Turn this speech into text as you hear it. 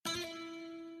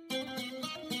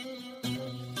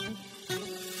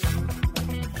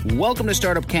Welcome to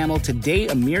Startup Camel. Today,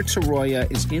 Amir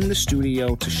Taroya is in the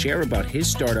studio to share about his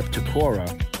startup,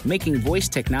 Takora, making voice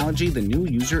technology the new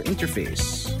user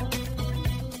interface.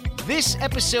 This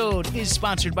episode is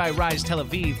sponsored by Rise Tel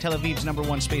Aviv, Tel Aviv's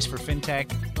 #1 space for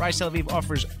fintech. Rise Tel Aviv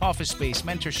offers office space,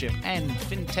 mentorship, and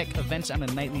fintech events on a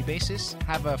nightly basis.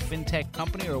 Have a fintech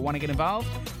company or want to get involved?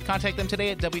 Contact them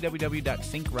today at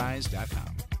www.thinkrise.com.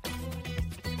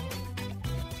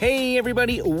 Hey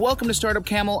everybody, welcome to Startup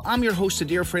Camel. I'm your host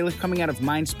Adir Freilich, coming out of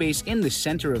Mindspace in the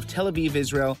center of Tel Aviv,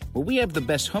 Israel, where we have the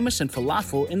best hummus and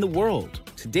falafel in the world.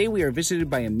 Today we are visited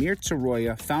by Amir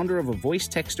Taroya, founder of a voice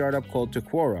tech startup called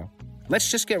Takora. Let's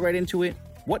just get right into it.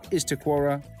 What is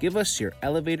Takora? Give us your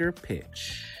elevator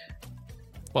pitch.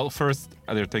 Well, first,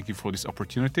 Adir, thank you for this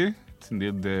opportunity. It's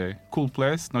indeed a cool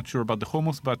place. Not sure about the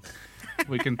hummus, but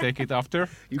we can take it after.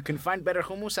 You can find better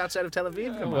hummus outside of Tel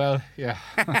Aviv? Well, yeah.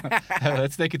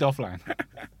 Let's take it offline.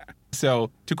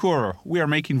 So, Takora, we are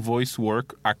making voice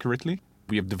work accurately.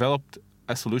 We have developed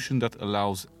a solution that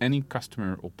allows any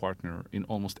customer or partner in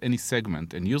almost any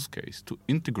segment and use case to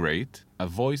integrate a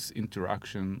voice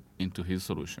interaction into his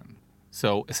solution.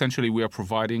 So, essentially, we are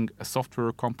providing a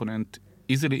software component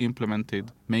easily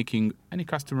implemented, making any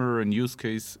customer and use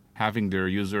case having their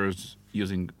users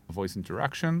using voice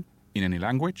interaction in any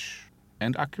language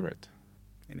and accurate.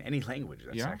 In any language,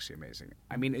 that's actually amazing.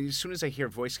 I mean, as soon as I hear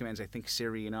voice commands, I think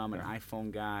Siri, I'm an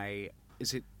iPhone guy.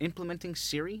 Is it implementing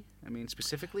Siri,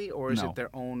 specifically, or is it their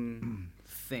own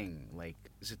thing? Like,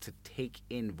 is it to take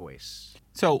in voice?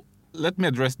 So, let me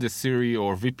address the Siri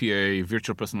or VPA,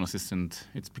 Virtual Personal Assistant.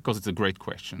 It's because it's a great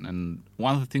question. And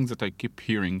one of the things that I keep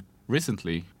hearing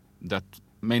recently that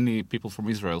many people from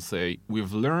Israel say,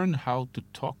 we've learned how to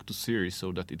talk to Siri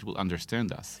so that it will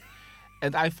understand us.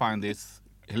 And I find this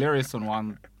hilarious on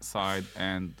one side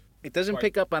and... It doesn't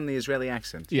pick up on the Israeli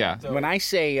accent. Yeah. When I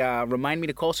say, remind me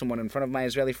to call someone in front of my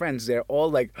Israeli friends, they're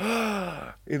all like,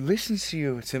 it listens to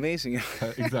you. It's amazing.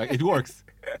 Exactly. It works.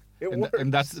 Works.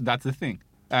 And that's the thing.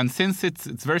 And since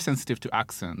it's very sensitive to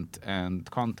accent and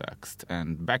context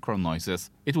and background noises,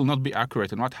 it will not be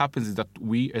accurate. And what happens is that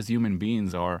we as human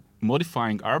beings are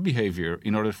modifying our behavior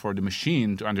in order for the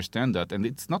machine to understand that. And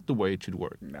it's not the way it should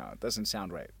work. No, it doesn't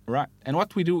sound right. Right. And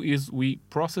what we do is we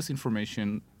process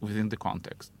information within the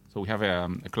context. So we have a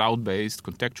cloud-based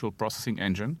contextual processing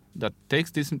engine that takes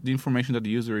the information that the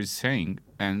user is saying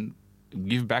and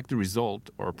give back the result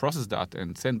or process that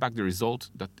and send back the result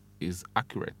that is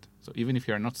accurate. So even if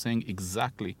you are not saying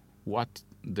exactly what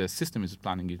the system is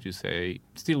planning you to say,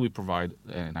 still we provide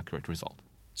an accurate result.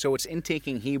 So it's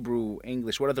intaking Hebrew,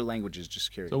 English. What other languages?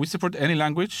 Just curious. So we support any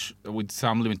language with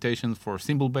some limitations for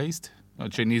symbol-based,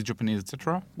 Chinese, Japanese,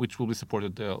 etc., which will be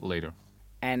supported later.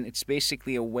 And it's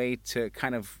basically a way to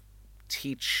kind of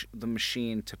teach the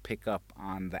machine to pick up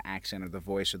on the accent or the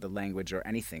voice or the language or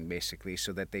anything, basically,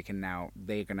 so that they're going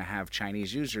to have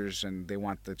Chinese users and they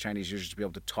want the Chinese users to be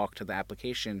able to talk to the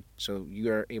application. So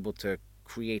you're able to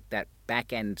create that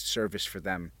back-end service for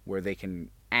them where they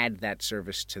can add that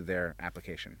service to their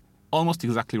application. Almost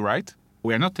exactly right.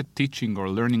 We are not teaching or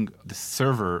learning the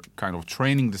server, kind of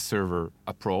training the server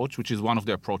approach, which is one of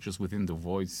the approaches within the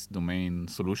voice domain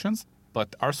solutions.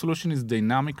 But our solution is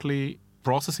dynamically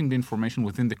processing the information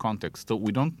within the context. So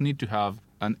we don't need to have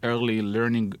an early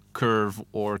learning curve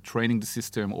or training the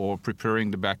system or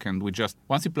preparing the backend. We just,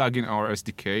 once you plug in our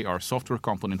SDK, our software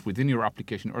component within your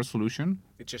application or solution,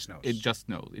 it just knows. It just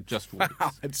knows. It just works.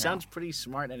 Wow, it sounds pretty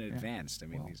smart and advanced. I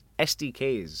mean, these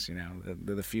SDKs,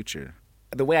 they're the future.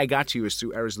 The way I got to you is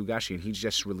through Erez Lugashi, and he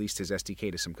just released his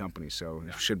SDK to some companies, so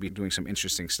should be doing some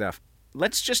interesting stuff.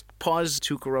 Let's just pause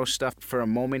Takora stuff for a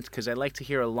moment because I'd like to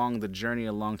hear along the journey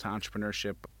along to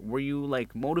entrepreneurship. Were you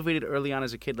motivated early on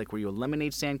as a kid? Were you a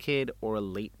lemonade stand kid or a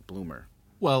late bloomer?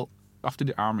 Well, after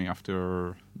the army,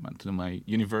 after my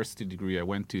university degree, I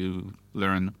went to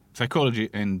learn psychology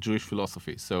and Jewish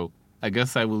philosophy. So I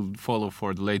guess I will follow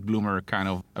for the late bloomer kind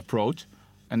of approach.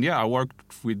 And I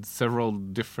worked with several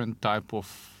different type of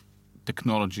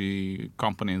technology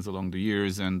companies along the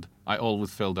years, and I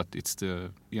always felt that it's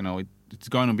it's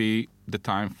going to be the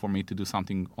time for me to do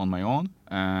something on my own.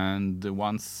 And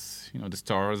once the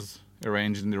stars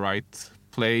arranged in the right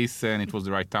place and it was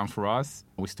the right time for us,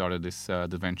 we started this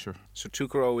venture. So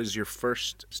Takora is your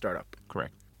first startup?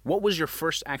 Correct. What was your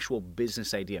first actual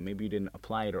business idea? Maybe you didn't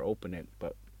apply it or open it,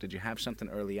 but did you have something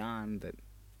early on that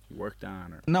you worked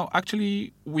on? Or? No,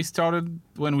 actually, we started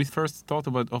when we first thought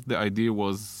of the idea it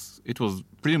was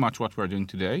pretty much what we're doing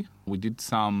today. We did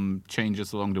some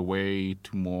changes along the way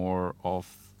to more of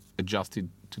adjusted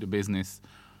to the business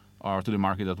or to the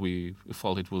market that we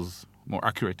felt it was more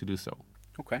accurate to do so.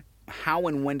 Okay. How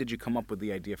and when did you come up with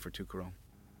the idea for Takora?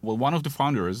 Well, one of the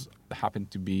founders happened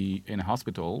to be in a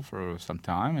hospital for some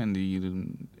time and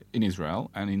in Israel,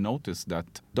 and he noticed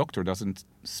that doctor doesn't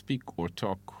speak or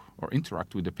talk or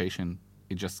interact with the patient.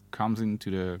 He just comes into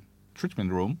the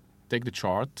treatment room, take the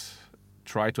chart,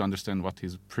 try to understand what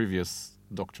his previous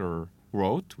doctor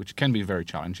wrote, which can be very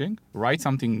challenging, write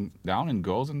something down and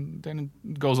goes, and then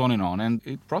it goes on. And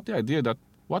it brought the idea that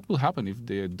what will happen if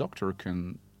the doctor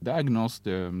can diagnose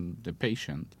the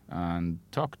patient and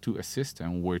talk to a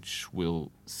system which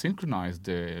will synchronize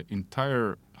the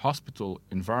entire hospital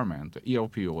environment, the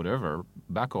ERP or whatever,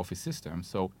 back office system.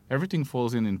 So everything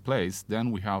falls in place.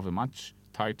 Then we have a much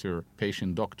tighter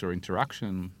patient-doctor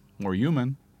interaction, more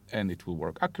human, and it will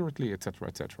work accurately, etc.,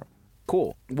 etc.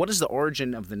 Cool. What is the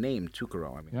origin of the name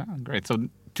Tukuro? Yeah, great. So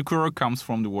Tukuro comes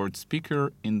from the word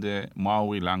speaker in the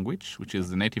Maori language, which is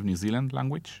the native New Zealand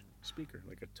language. Speaker,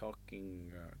 like a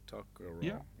talking, talker.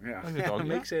 Yeah. It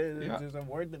makes it. Yeah. There's a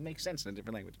word that makes sense in a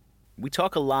different language. We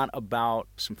talk a lot about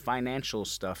some financial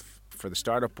stuff for the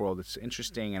startup world. It's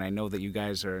interesting, and I know that you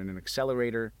guys are in an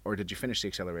accelerator. Or did you finish the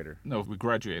accelerator? No, we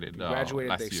graduated. Graduated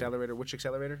last the year. accelerator. Which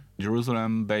accelerator?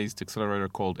 Jerusalem-based accelerator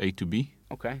called A2B.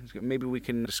 Okay, maybe we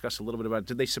can discuss a little bit about it.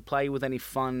 Did they supply you with any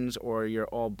funds, or you're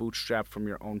all bootstrapped from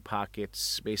your own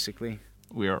pockets, basically?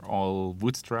 We are all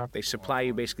bootstrapped. They supply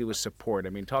you basically with support. I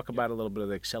mean, talk about a little bit of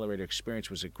the accelerator experience.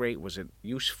 Was it great? Was it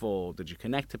useful? Did you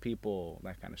connect to people?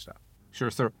 That kind of stuff. Sure,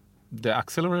 sir. The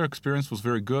accelerator experience was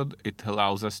very good. It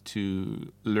allows us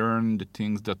to learn the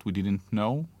things that we didn't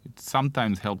know. It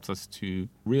sometimes helps us to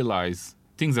realize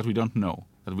things that we don't know,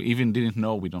 that we even didn't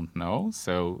know we don't know.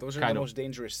 So those are the most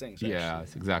dangerous things.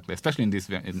 Yes, exactly, especially in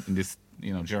this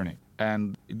journey.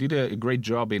 And it did a great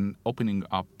job in opening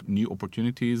up new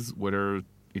opportunities, whether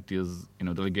it is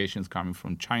delegations coming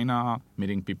from China,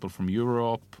 meeting people from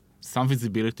Europe, some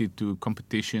visibility to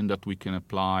competition that we can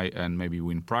apply and maybe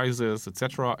win prizes,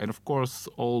 etc. And of course,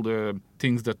 all the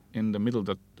things that in the middle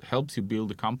that helps you build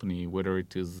a company, whether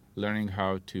it is learning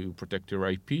how to protect your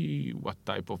IP, what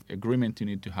type of agreement you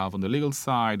need to have on the legal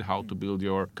side, how to build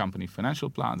your company financial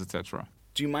plans, etc.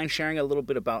 Do you mind sharing a little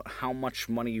bit about how much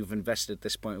money you've invested at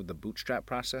this point with the bootstrap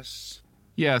process?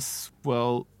 Yes.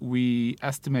 Well, we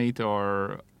estimate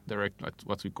our direct,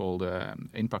 what we call the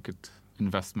in-pocket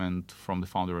investment from the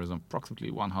founder is approximately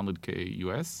 $100K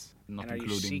US, not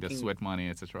including the sweat money,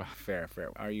 etc. Fair.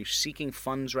 Are you seeking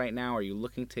funds right now? Are you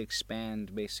looking to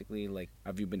expand, basically? Like,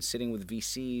 have you been sitting with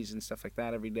VCs and stuff like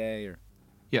that every day? Or?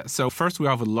 Yeah, so first we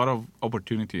have a lot of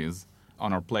opportunities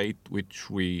on our plate,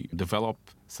 which we develop.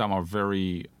 Some are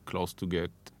very close to get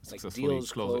successfully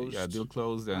deals closed. Yeah, deal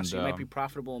closed. And, so you might be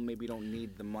profitable and maybe you don't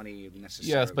need the money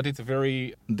necessarily. Yes, but it's a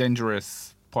very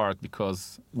dangerous part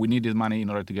because we need the money in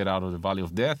order to get out of the valley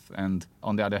of death. And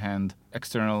on the other hand,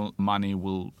 external money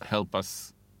will help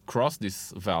us cross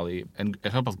this valley and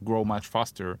help us grow much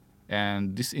faster.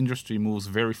 And this industry moves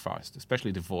very fast,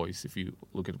 especially the voice, if you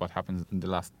look at what happens in the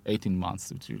last 18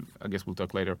 months, which I guess we'll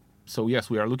talk later. So yes,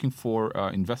 we are looking for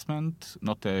investment,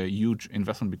 not a huge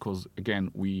investment because, again,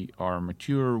 we are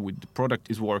mature, the product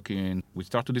is working, we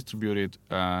start to distribute it,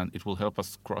 and it will help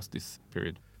us cross this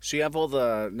period. So you have all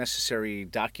the necessary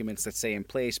documents that say in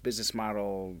place, business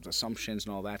model, assumptions,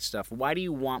 and all that stuff. Why do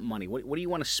you want money? What do you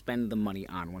want to spend the money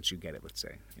on once you get it, let's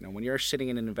say? When you're sitting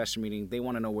in an investor meeting, they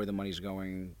want to know where the money's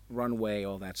going, runway,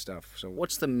 all that stuff. So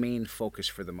what's the main focus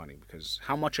for the money? Because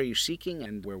how much are you seeking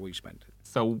and where will you spend it?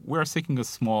 So we're seeking a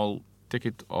small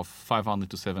ticket of $500,000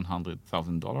 to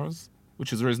 $700,000.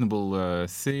 Which is reasonable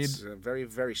seed. It's very,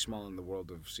 very small in the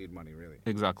world of seed money, really.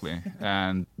 Exactly.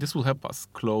 And this will help us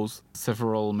close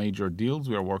several major deals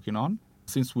we are working on.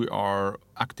 Since we are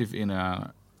active in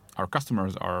our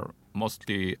customers are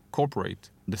mostly corporate,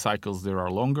 the cycles there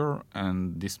are longer,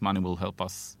 and this money will help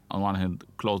us, on one hand,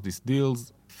 close these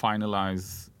deals,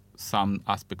 finalize some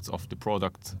aspects of the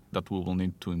product that we will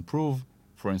need to improve.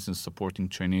 For instance, supporting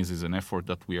Chinese is an effort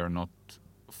that we are not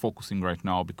focusing right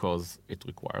now because it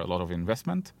requires a lot of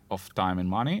investment of time and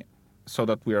money, so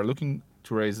that we are looking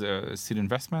to raise a seed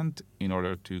investment in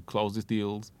order to close these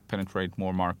deals, penetrate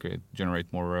more market,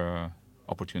 generate more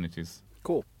opportunities.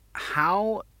 Cool.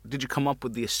 How did you come up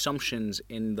with the assumptions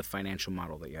in the financial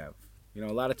model that you have?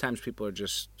 A lot of times people are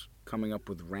just coming up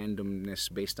with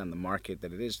randomness based on the market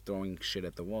that it is, throwing shit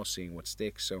at the wall, seeing what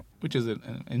sticks. So, which is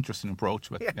an interesting approach,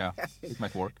 but yeah, it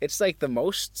might work. It's like the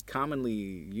most commonly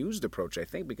used approach, I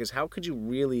think, because how could you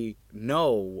really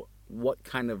know what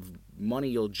kind of money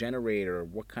you'll generate or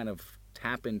what kind of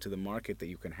tap into the market that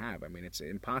you can have. I mean, it's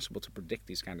impossible to predict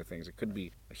these kind of things. It could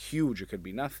be huge, it could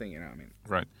be nothing, I mean.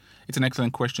 Right. It's an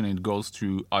excellent question. It goes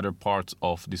through other parts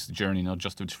of this journey, not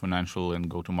just with financial and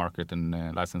go-to-market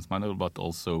and license model, but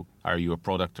also are you a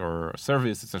product or a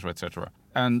service, etc., etc.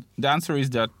 And the answer is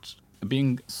that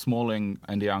being small and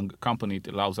a young company, it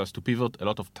allows us to pivot a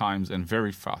lot of times and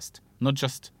very fast, not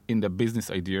just in the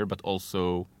business idea, but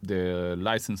also the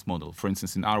license model. For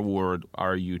instance, in our world,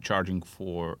 are you charging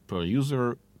for per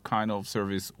user kind of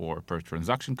service or per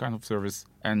transaction kind of service,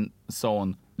 and so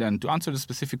on. Then to answer the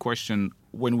specific question,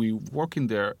 when we work in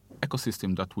the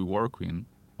ecosystem that we work in,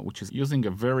 which is using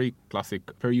a very classic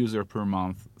per user per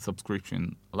month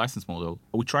subscription license model,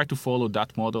 we try to follow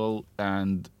that model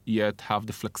and yet have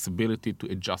the flexibility to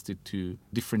adjust it to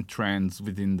different trends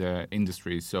within the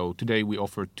industry. So today we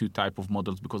offer two types of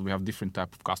models because we have different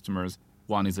type of customers.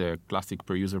 One is a classic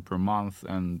per user per month,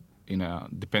 and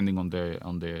depending on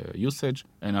the usage.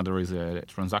 Another is a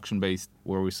transaction based,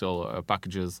 where we sell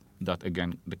packages that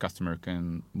again the customer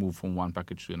can move from one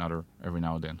package to another every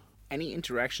now and then. Any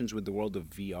interactions with the world of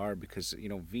VR? Because,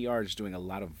 VR is doing a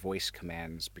lot of voice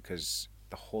commands because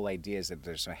the whole idea is that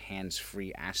there's a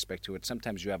hands-free aspect to it.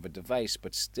 Sometimes you have a device,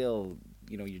 but still,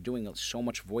 you're doing so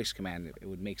much voice command, it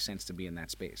would make sense to be in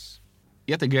that space.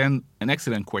 Yet again, an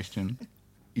excellent question.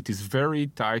 It is very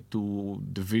tied to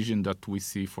the vision that we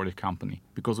see for the company.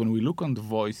 Because when we look on the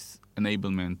voice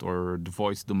enablement or the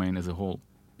voice domain as a whole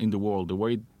in the world, the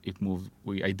way it moves,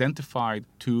 we identified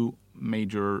two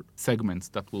major segments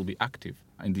that will be active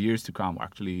in the years to come,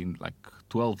 actually in like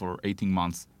 12 or 18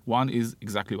 months. One is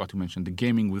exactly what you mentioned, the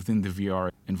gaming within the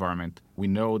VR environment. We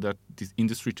know that this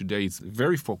industry today is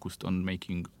very focused on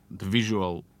making the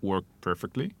visual work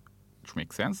perfectly, which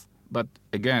makes sense. But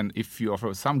again, if you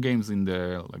offer some games in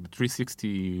the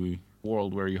 360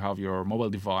 world where you have your mobile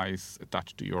device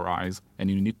attached to your eyes and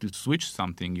you need to switch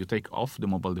something, you take off the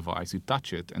mobile device, you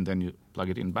touch it, and then you plug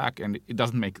it in back, and it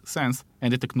doesn't make sense.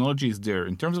 And the technology is there.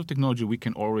 In terms of technology, we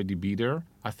can already be there.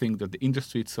 I think that the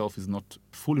industry itself is not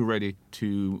fully ready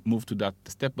to move to that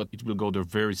step, but it will go there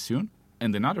very soon.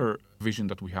 And another vision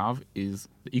that we have is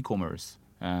the e-commerce,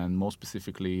 and more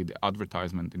specifically the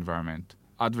advertisement environment.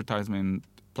 Advertisement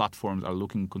platforms are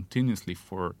looking continuously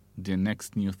for the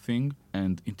next new thing,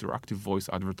 and interactive voice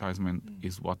advertisement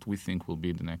is what we think will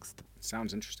be the next.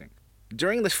 Sounds interesting.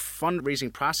 During this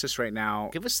fundraising process right now,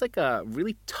 give us a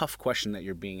really tough question that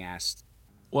you're being asked.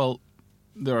 Well,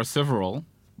 there are several,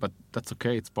 but that's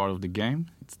okay. It's part of the game.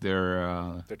 It's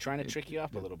their... They're trying to trick you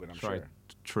up a little bit, I'm sure.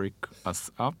 To trick us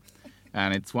up.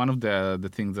 And it's one of the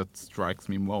things that strikes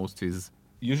me most is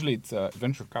usually it's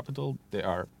venture capital. They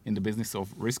are in the business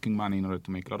of risking money in order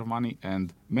to make a lot of money.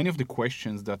 And many of the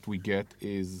questions that we get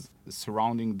is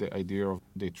surrounding the idea of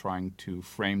they trying to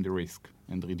frame the risk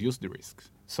and reduce the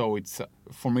risks. So it's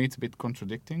for me, it's a bit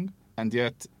contradicting. And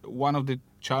yet one of the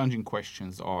challenging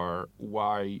questions are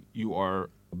why you are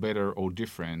better or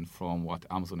different from what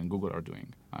Amazon and Google are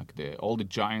doing. Like all the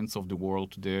giants of the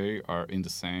world today are in the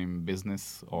same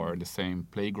business or the same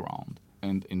playground.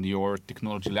 And in your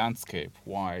technology landscape,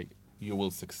 why you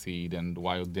will succeed and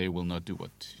why they will not do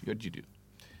what you do.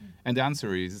 And the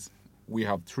answer is we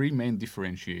have three main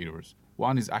differentiators.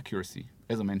 One is accuracy.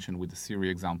 As I mentioned with the Siri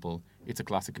example, it's a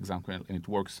classic example and it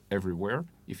works everywhere.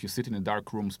 If you sit in a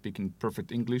dark room speaking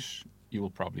perfect English, you will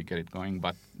probably get it going.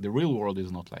 But the real world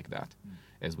is not like that,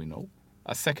 as we know.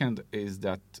 A second is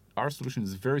that our solution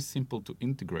is very simple to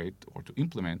integrate or to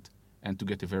implement and to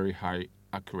get a very high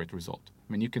accurate result.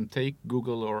 I mean, you can take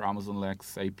Google or Amazon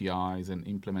Lex APIs and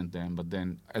implement them, but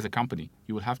then as a company,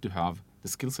 you will have to have the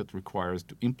skill set requires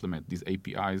to implement these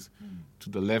APIs to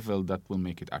the level that will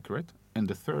make it accurate. And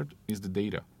the third is the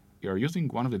data. You are using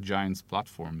one of the giants'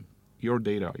 platform. Your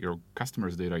data, your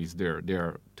customers' data is there. They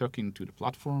are talking to the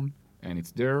platform and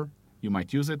it's there. You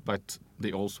might use it, but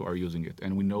they also are using it.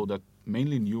 And we know that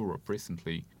mainly in Europe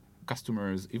recently,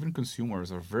 customers, even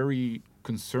consumers, are very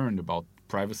concerned about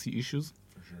privacy issues.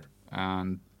 For sure.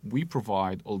 And we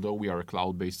provide, although we are a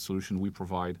cloud-based solution, we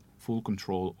provide full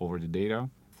control over the data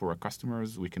for our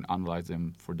customers. We can analyze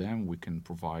them for them. We can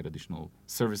provide additional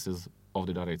services of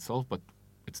the data itself, but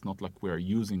it's not like we're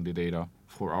using the data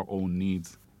for our own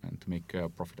needs and to make a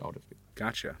profit out of it.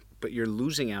 Gotcha. But you're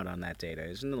losing out on that data.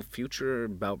 Isn't the future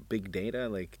about big data?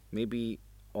 Like maybe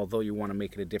although you want to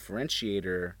make it a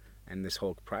differentiator and this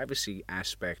whole privacy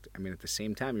aspect, I mean, at the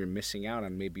same time, you're missing out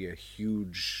on maybe a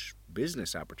huge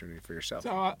business opportunity for yourself.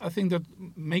 So I think that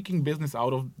making business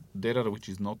out of data which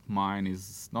is not mine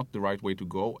is not the right way to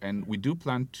go. And we do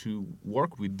plan to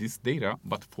work with this data,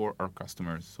 but for our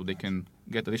customers, so they can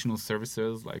get additional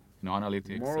services like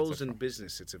analytics. Morals in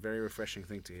business. It's a very refreshing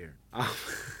thing to hear.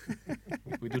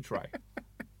 We do try.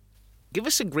 Give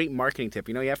us a great marketing tip.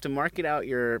 You have to market out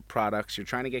your products. You're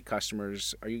trying to get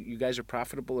customers. Are you guys are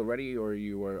profitable already, or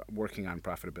you are working on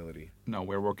profitability? No,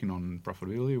 we're working on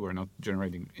profitability. We're not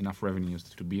generating enough revenues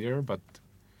to be there, but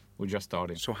we're just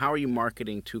starting. So how are you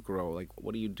marketing Tukuro? Like,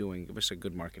 what are you doing? Give us a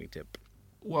good marketing tip.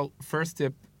 Well, first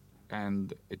tip,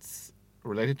 and it's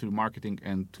related to marketing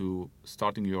and to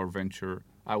starting your venture,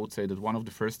 I would say that one of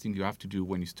the first things you have to do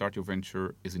when you start your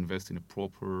venture is invest in a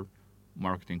proper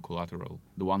marketing collateral.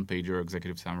 The one-pager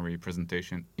executive summary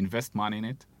presentation. Invest money in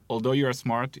it. Although you are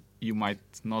smart, you might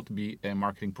not be a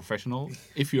marketing professional.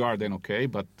 If you are, then okay,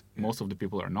 but most of the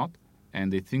people are not.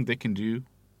 And they think they can do,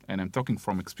 and I'm talking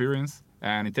from experience,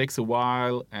 and it takes a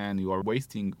while and you are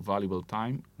wasting valuable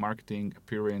time. Marketing,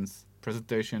 appearance,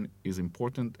 presentation is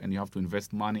important, and you have to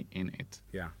invest money in it.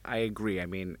 Yeah, I agree. I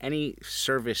mean, any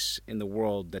service in the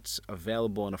world that's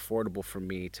available and affordable for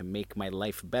me to make my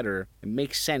life better, it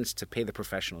makes sense to pay the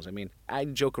professionals. I mean, I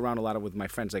joke around a lot with my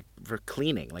friends, like for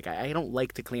cleaning. Like, I don't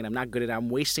like to clean. I'm not good at it. I'm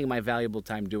wasting my valuable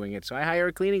time doing it. So I hire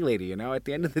a cleaning lady, at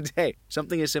the end of the day.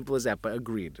 Something as simple as that, but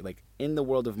agreed. Like, in the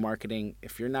world of marketing,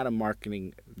 if you're not a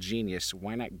marketing genius,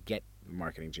 why not get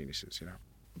marketing geniuses,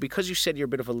 Because you said you're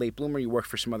a bit of a late bloomer, you work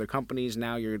for some other companies,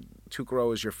 now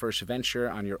Tukuro is your first venture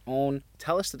on your own.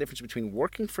 Tell us the difference between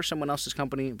working for someone else's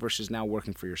company versus now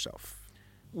working for yourself.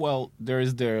 Well, there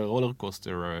is the roller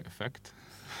coaster effect.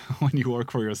 When you work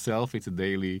for yourself, it's a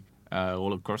daily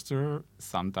roller coaster.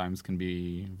 Sometimes can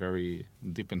be very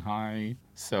deep and high.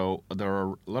 So there are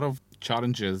a lot of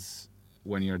challenges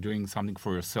when you're doing something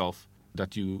for yourself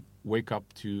that you wake up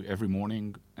to every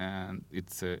morning, and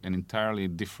it's an entirely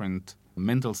different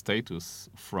mental status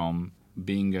from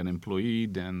being an employee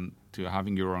than to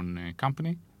having your own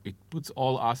company. It puts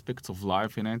all aspects of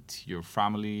life in it, your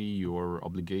family, your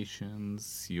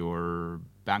obligations, your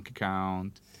bank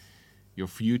account, your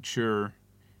future,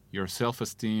 your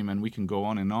self-esteem, and we can go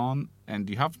on, and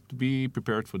you have to be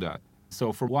prepared for that.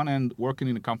 So for one end, working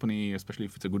in a company, especially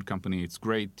if it's a good company, it's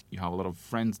great. You have a lot of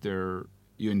friends there.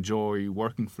 You enjoy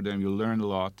working for them. You learn a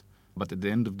lot. But at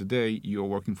the end of the day,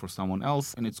 you're working for someone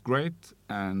else, and it's great.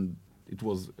 And it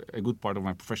was a good part of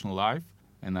my professional life,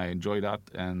 and I enjoyed that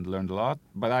and learned a lot.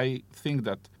 But I think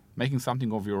that making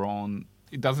something of your own,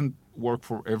 it doesn't work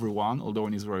for everyone, although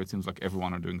in Israel it seems like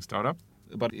everyone are doing startup.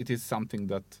 But it is something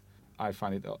that I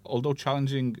find it, although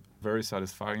challenging, very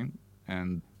satisfying.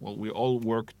 And, well, we all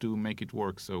work to make it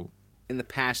work, so... In the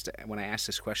past, when I asked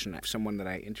this question, someone that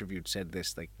I interviewed said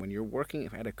this, like, when you're working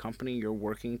at a company, you're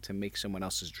working to make someone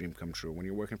else's dream come true. When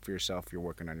you're working for yourself, you're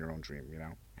working on your own dream,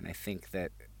 And I think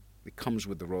that it comes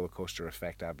with the roller coaster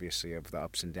effect, obviously, of the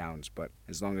ups and downs. But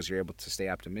as long as you're able to stay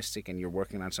optimistic and you're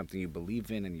working on something you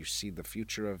believe in and you see the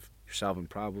future of, you're solving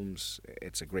problems,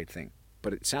 it's a great thing.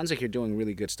 But it sounds like you're doing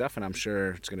really good stuff, and I'm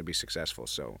sure it's going to be successful.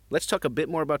 So let's talk a bit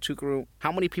more about Tukuro.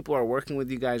 How many people are working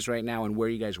with you guys right now, and where are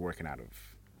you guys working out of?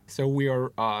 So we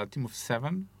are a team of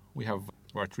 7. We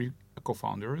are 3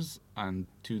 co-founders and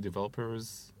 2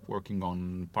 developers working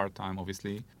on part-time,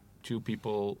 obviously. 2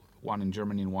 people, one in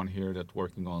Germany and one here, that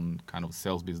working on kind of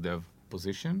sales biz dev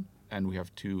position. And we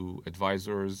have 2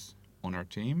 advisors on our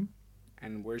team.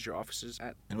 And where's your offices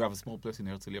at? And we have a small place in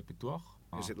Herzliya Pituach.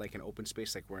 Is it like an open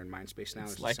space like we're in Mindspace now?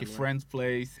 It's like a friend's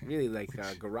place. Really like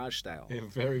garage style. Yeah,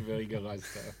 very, very garage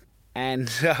style. And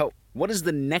what is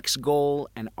the next goal,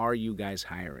 and are you guys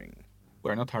hiring?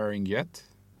 We're not hiring yet.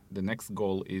 The next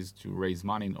goal is to raise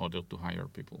money in order to hire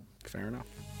people. Fair enough.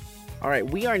 All right,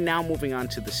 we are now moving on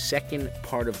to the second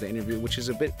part of the interview, which is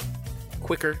a bit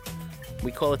quicker.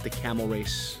 We call it the camel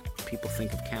race. People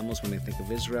think of camels when they think of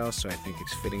Israel, so I think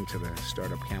it's fitting to the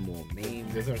startup camel name.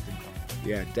 Deserts and camels.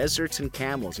 Yeah, deserts and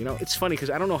camels. It's funny because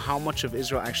I don't know how much of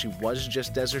Israel actually was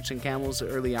just deserts and camels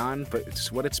early on, but it's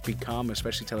what it's become,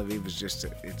 especially Tel Aviv, is just,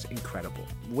 it's incredible.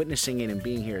 Witnessing it and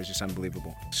being here is just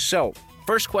unbelievable. So,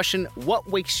 first question, what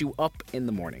wakes you up in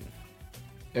the morning?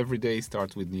 Every day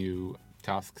starts with new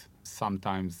tasks.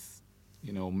 Sometimes,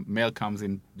 mail comes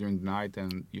in during the night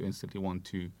and you instantly want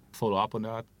to follow up on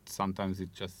that. Sometimes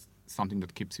it's just something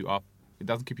that keeps you up. It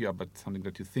doesn't keep you up, but something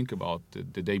that you think about the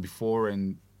day before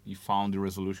and you found the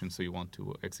resolution, so you want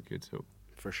to execute. So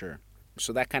for sure.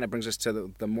 So that kind of brings us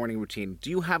to the morning routine. Do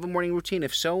you have a morning routine?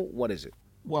 If so, what is it?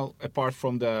 Well, apart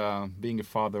from the being a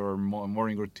father,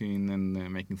 morning routine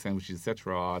and making sandwiches,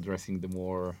 etc., addressing the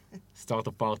more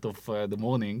startup part of the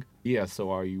morning. Yeah,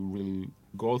 so I will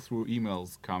go through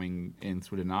emails coming in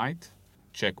through the night,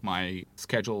 check my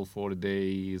schedule for the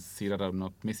day, see that I'm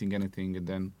not missing anything, and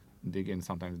then dig in.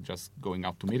 Sometimes just going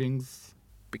out to meetings.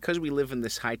 Because we live in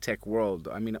this high-tech world,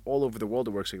 I mean, all over the world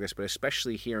it works like this, but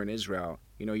especially here in Israel,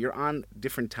 you're on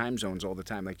different time zones all the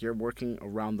time. Like, you're working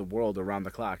around the world, around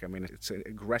the clock. I mean, it's an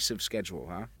aggressive schedule,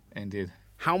 huh? Indeed.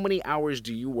 How many hours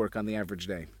do you work on the average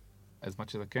day? As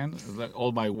much as I can, like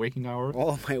all my waking hours. All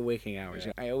of my waking hours.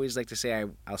 Yeah. I always like to say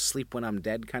I'll sleep when I'm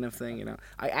dead kind of thing,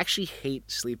 I actually hate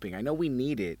sleeping. I know we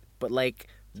need it, but like,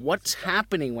 what's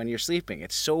happening when you're sleeping?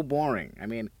 It's so boring. I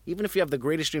mean, even if you have the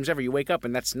greatest dreams ever, you wake up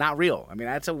and that's not real. I mean,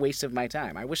 that's a waste of my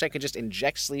time. I wish I could just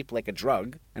inject sleep like a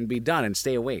drug and be done and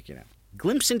stay awake,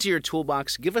 Glimpse into your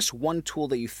toolbox. Give us one tool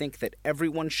that you think that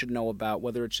everyone should know about,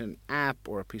 whether it's an app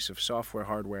or a piece of software,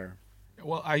 hardware.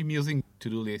 Well, I'm using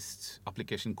to-do list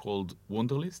application called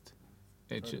Wunderlist.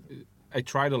 I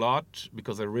tried a lot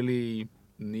because I really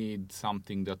need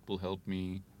something that will help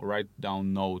me write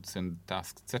down notes and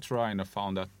tasks, etc. And I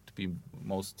found that to be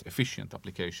most efficient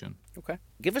application. Okay.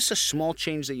 Give us a small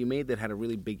change that you made that had a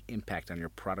really big impact on your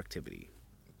productivity.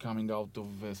 Coming out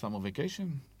of summer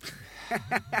vacation.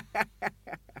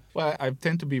 Well, I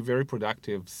tend to be very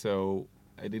productive, so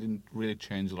I didn't really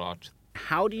change a lot.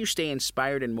 How do you stay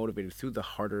inspired and motivated through the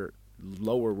harder,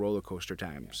 lower roller coaster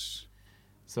times?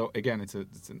 So again, it's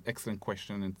an excellent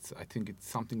question. I think it's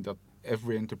something that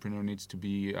every entrepreneur needs to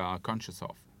be conscious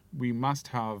of. We must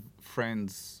have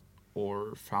friends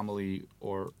or family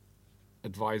or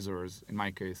advisors. In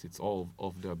my case, it's all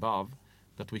of the above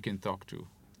that we can talk to.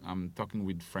 I'm talking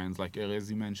with friends like Erez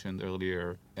you mentioned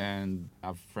earlier, and I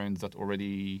have friends that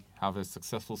already have a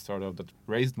successful startup that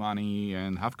raised money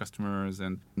and have customers,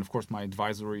 and of course my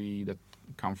advisory that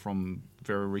come from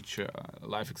very rich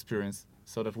life experience,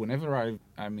 so that whenever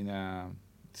I'm in a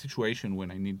situation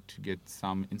when I need to get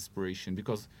some inspiration,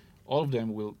 because all of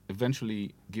them will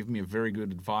eventually give me a very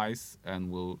good advice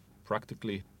and will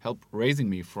practically help raising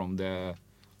me from the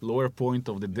lower point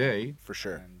of the day. For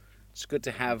sure. It's good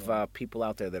to have people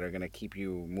out there that are going to keep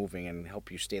you moving and help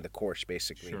you stay the course,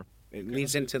 basically. Sure. It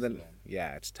leads into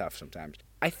yeah, it's tough sometimes.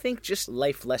 I think just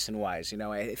life lesson-wise,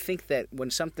 I think that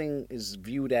when something is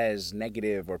viewed as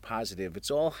negative or positive, it's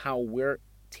all how we're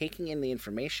taking in the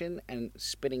information and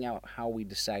spitting out how we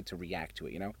decide to react to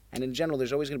it, And in general,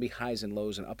 there's always going to be highs and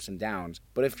lows and ups and downs.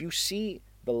 But if you see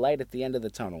the light at the end of the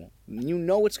tunnel, you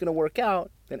know it's going to work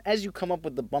out, then as you come up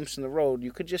with the bumps in the road,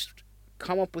 you could just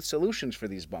come up with solutions for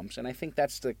these bumps. And I think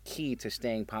that's the key to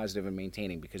staying positive and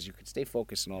maintaining, because you can stay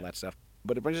focused and all that stuff.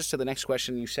 But it brings us to the next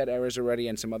question. You said Erez already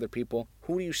and some other people.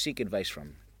 Who do you seek advice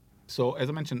from? So as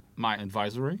I mentioned, my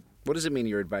advisory. What does it mean,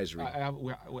 your advisory? I have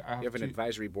you have an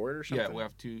advisory board or something? Yeah,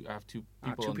 I have two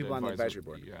people, two people on the advisory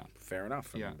board. Yeah. Fair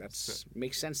enough. I mean, that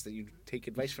makes sense that you take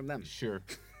advice from them. Sure.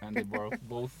 And they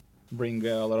both bring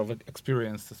a lot of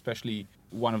experience, especially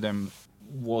one of them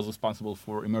was responsible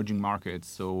for emerging markets.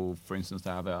 So, for instance,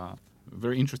 I have a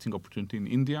very interesting opportunity in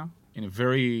India, in a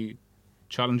very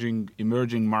challenging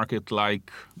emerging market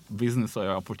like business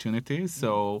opportunity.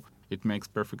 So it makes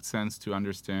perfect sense to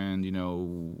understand,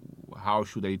 how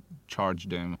should I charge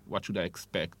them? What should I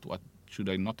expect? What should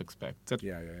I not expect?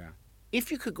 Yeah.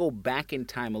 If you could go back in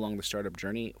time along the startup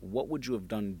journey, what would you have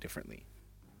done differently?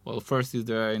 Well, first is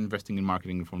the investing in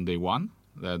marketing from day one.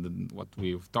 What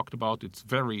we've talked about, it's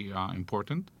very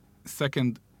important.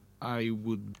 Second, I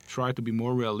would try to be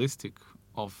more realistic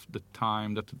of the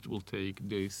time that it will take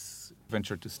this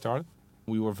venture to start.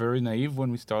 We were very naive when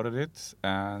we started it,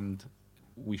 and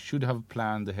we should have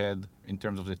planned ahead in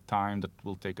terms of the time that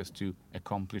will take us to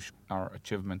accomplish our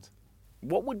achievement.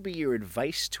 What would be your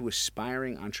advice to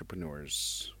aspiring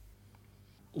entrepreneurs?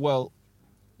 Well,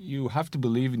 you have to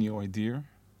believe in your idea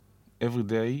every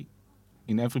day,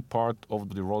 in every part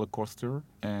of the roller coaster,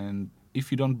 and if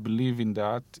you don't believe in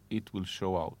that, it will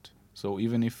show out. So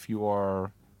even if you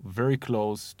are very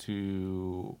close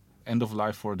to end of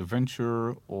life for the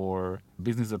venture or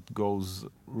business that goes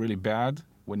really bad,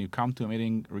 when you come to a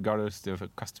meeting, regardless of a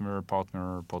customer,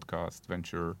 partner, podcast,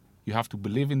 venture, you have to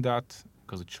believe in that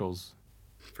because it shows.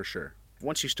 For sure.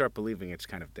 Once you start believing, it's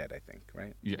kind of dead, I think,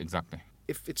 right? Yeah, exactly.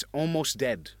 If it's almost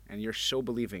dead and you're so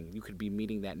believing, you could be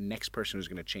meeting that next person who's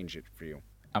going to change it for you.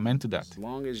 Amen to that. As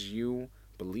long as you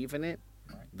believe in it,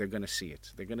 they're going to see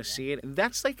it. They're going to see it. And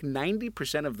that's like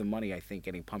 90% of the money, I think,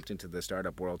 getting pumped into the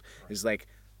startup world is like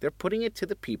they're putting it to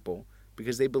the people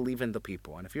because they believe in the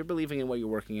people. And if you're believing in what you're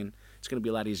working in, it's going to be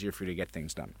a lot easier for you to get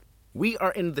things done. We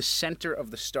are in the center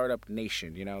of the startup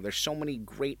nation. You know, there's so many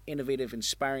great, innovative,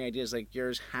 inspiring ideas like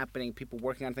yours happening, people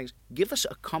working on things. Give us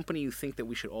a company you think that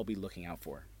we should all be looking out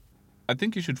for. I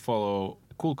think you should follow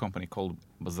a cool company called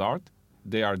Bazaart.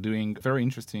 They are doing very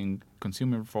interesting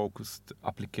consumer-focused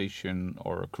application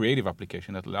or creative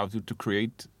application that allows you to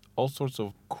create all sorts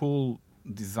of cool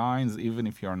designs, even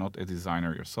if you are not a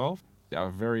designer yourself. They are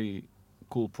a very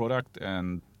cool product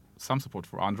and some support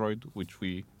for Android, which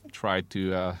we try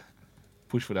to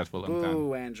push for that for a long time.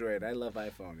 Ooh, Android. I love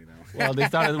iPhone, you know. Well, they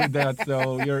started with that,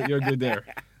 so you're good there.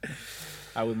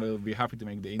 I will be happy to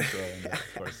make the intro on that,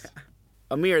 of course.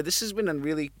 Amir, this has been a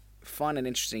really fun and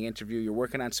interesting interview. You're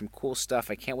working on some cool stuff.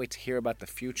 I can't wait to hear about the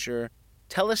future.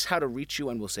 Tell us how to reach you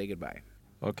and we'll say goodbye.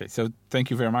 Okay, so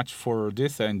thank you very much for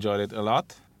this. I enjoyed it a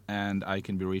lot. And I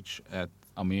can be reached at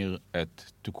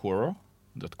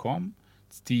amir@tukuro.com.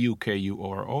 It's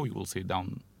TUKURO. You will see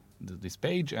down this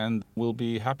page, and we'll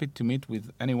be happy to meet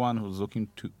with anyone who's looking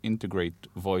to integrate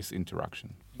voice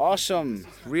interaction. Awesome.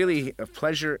 Really a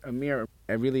pleasure, Amir.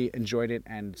 I really enjoyed it,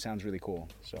 and it sounds really cool.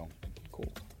 So,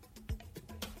 cool.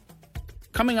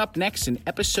 Coming up next in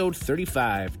episode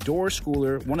 35, Dor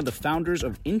Schooler, one of the founders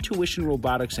of Intuition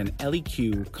Robotics and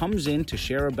LEQ, comes in to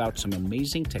share about some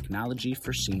amazing technology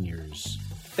for seniors.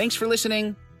 Thanks for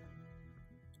listening.